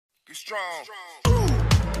Be strong.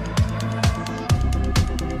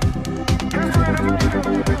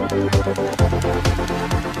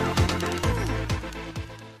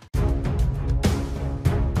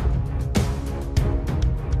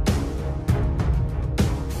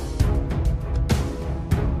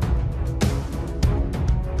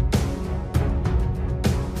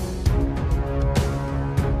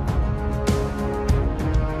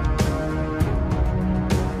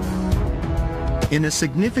 In a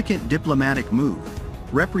significant diplomatic move,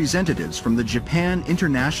 representatives from the Japan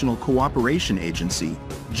International Cooperation Agency,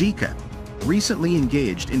 JICA, recently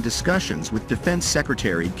engaged in discussions with Defense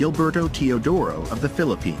Secretary Gilberto Teodoro of the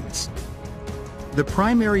Philippines. The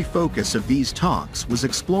primary focus of these talks was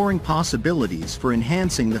exploring possibilities for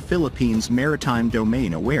enhancing the Philippines' maritime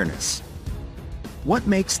domain awareness. What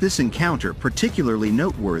makes this encounter particularly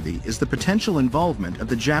noteworthy is the potential involvement of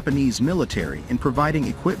the Japanese military in providing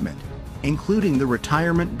equipment, including the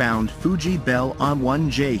retirement-bound Fuji Bell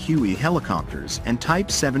On-1J Huey helicopters and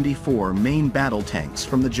Type 74 main battle tanks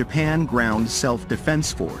from the Japan Ground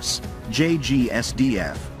Self-Defense Force,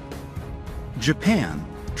 JGSDF. Japan,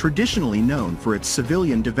 traditionally known for its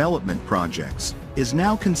civilian development projects, is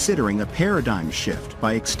now considering a paradigm shift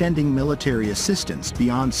by extending military assistance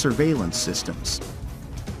beyond surveillance systems.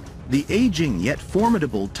 The aging yet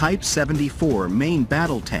formidable Type 74 main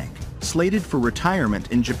battle tank, slated for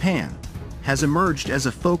retirement in Japan, has emerged as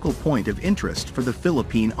a focal point of interest for the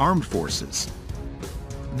Philippine Armed Forces.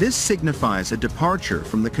 This signifies a departure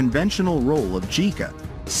from the conventional role of JICA,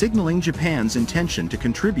 signaling Japan's intention to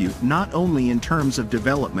contribute not only in terms of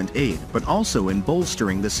development aid but also in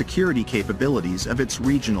bolstering the security capabilities of its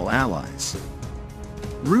regional allies.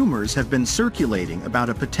 Rumors have been circulating about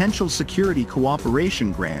a potential security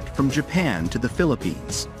cooperation grant from Japan to the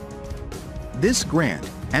Philippines. This grant,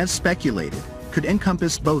 as speculated, could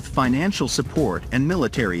encompass both financial support and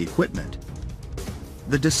military equipment.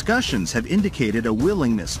 The discussions have indicated a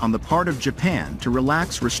willingness on the part of Japan to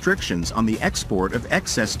relax restrictions on the export of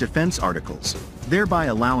excess defense articles, thereby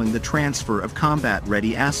allowing the transfer of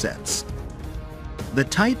combat-ready assets. The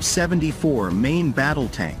Type 74 main battle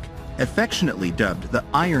tank, affectionately dubbed the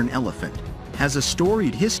Iron Elephant, has a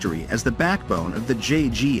storied history as the backbone of the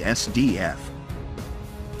JGSDF.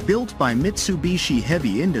 Built by Mitsubishi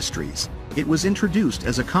Heavy Industries, it was introduced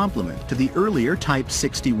as a complement to the earlier Type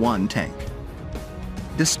 61 tank.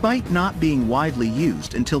 Despite not being widely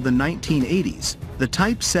used until the 1980s, the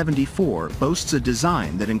Type 74 boasts a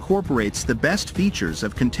design that incorporates the best features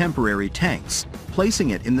of contemporary tanks,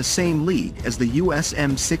 placing it in the same league as the US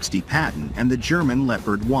M60 Patton and the German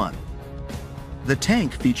Leopard 1. The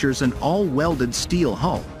tank features an all-welded steel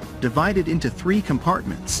hull, divided into 3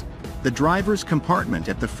 compartments: the driver's compartment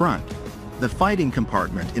at the front, the fighting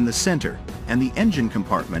compartment in the center, and the engine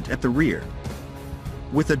compartment at the rear.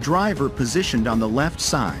 With a driver positioned on the left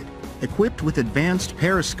side, equipped with advanced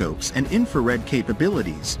periscopes and infrared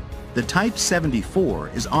capabilities, the Type 74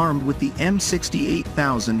 is armed with the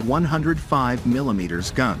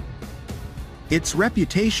M68,105mm gun. Its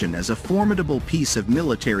reputation as a formidable piece of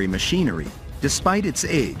military machinery, despite its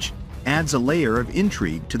age, adds a layer of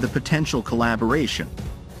intrigue to the potential collaboration.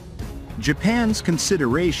 Japan's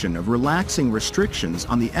consideration of relaxing restrictions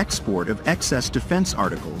on the export of excess defense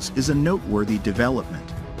articles is a noteworthy development.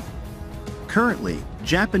 Currently,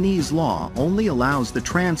 Japanese law only allows the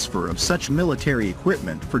transfer of such military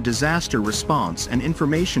equipment for disaster response and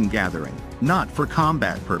information gathering, not for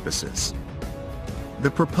combat purposes. The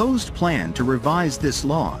proposed plan to revise this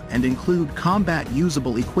law and include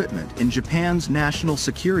combat-usable equipment in Japan's National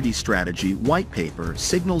Security Strategy White Paper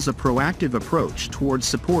signals a proactive approach towards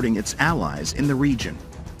supporting its allies in the region.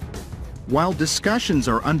 While discussions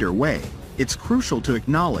are underway, it's crucial to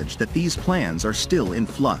acknowledge that these plans are still in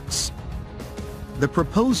flux. The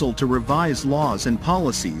proposal to revise laws and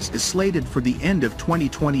policies is slated for the end of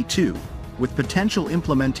 2022, with potential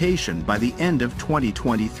implementation by the end of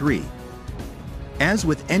 2023. As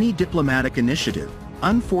with any diplomatic initiative,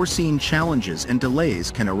 unforeseen challenges and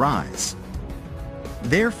delays can arise.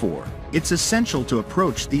 Therefore, it's essential to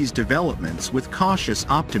approach these developments with cautious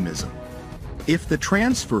optimism. If the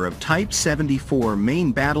transfer of Type 74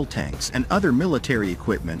 main battle tanks and other military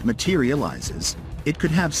equipment materializes, it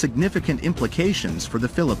could have significant implications for the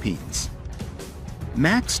Philippines.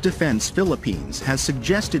 Max Defense Philippines has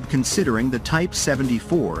suggested considering the Type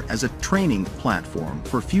 74 as a training platform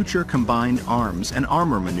for future combined arms and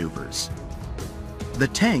armor maneuvers. The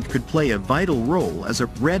tank could play a vital role as a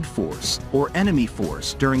Red Force or enemy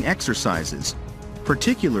force during exercises,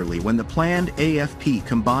 particularly when the planned AFP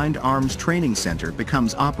Combined Arms Training Center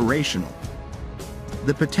becomes operational.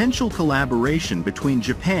 The potential collaboration between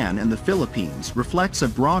Japan and the Philippines reflects a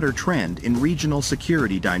broader trend in regional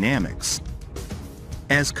security dynamics.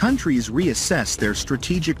 As countries reassess their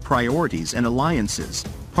strategic priorities and alliances,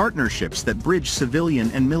 partnerships that bridge civilian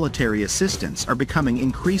and military assistance are becoming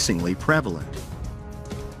increasingly prevalent.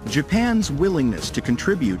 Japan's willingness to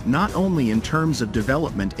contribute not only in terms of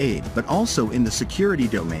development aid but also in the security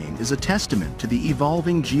domain is a testament to the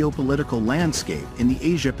evolving geopolitical landscape in the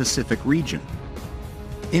Asia-Pacific region.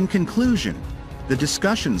 In conclusion, the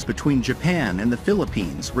discussions between Japan and the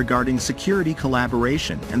Philippines regarding security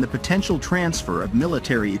collaboration and the potential transfer of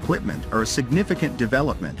military equipment are a significant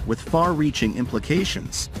development with far-reaching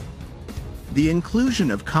implications. The inclusion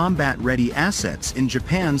of combat-ready assets in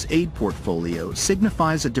Japan's aid portfolio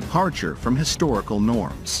signifies a departure from historical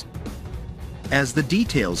norms. As the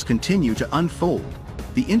details continue to unfold,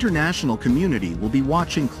 the international community will be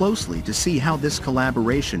watching closely to see how this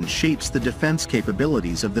collaboration shapes the defense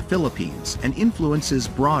capabilities of the Philippines and influences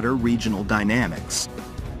broader regional dynamics.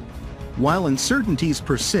 While uncertainties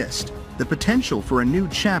persist, the potential for a new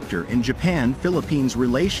chapter in Japan-Philippines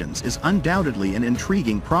relations is undoubtedly an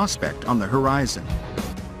intriguing prospect on the horizon.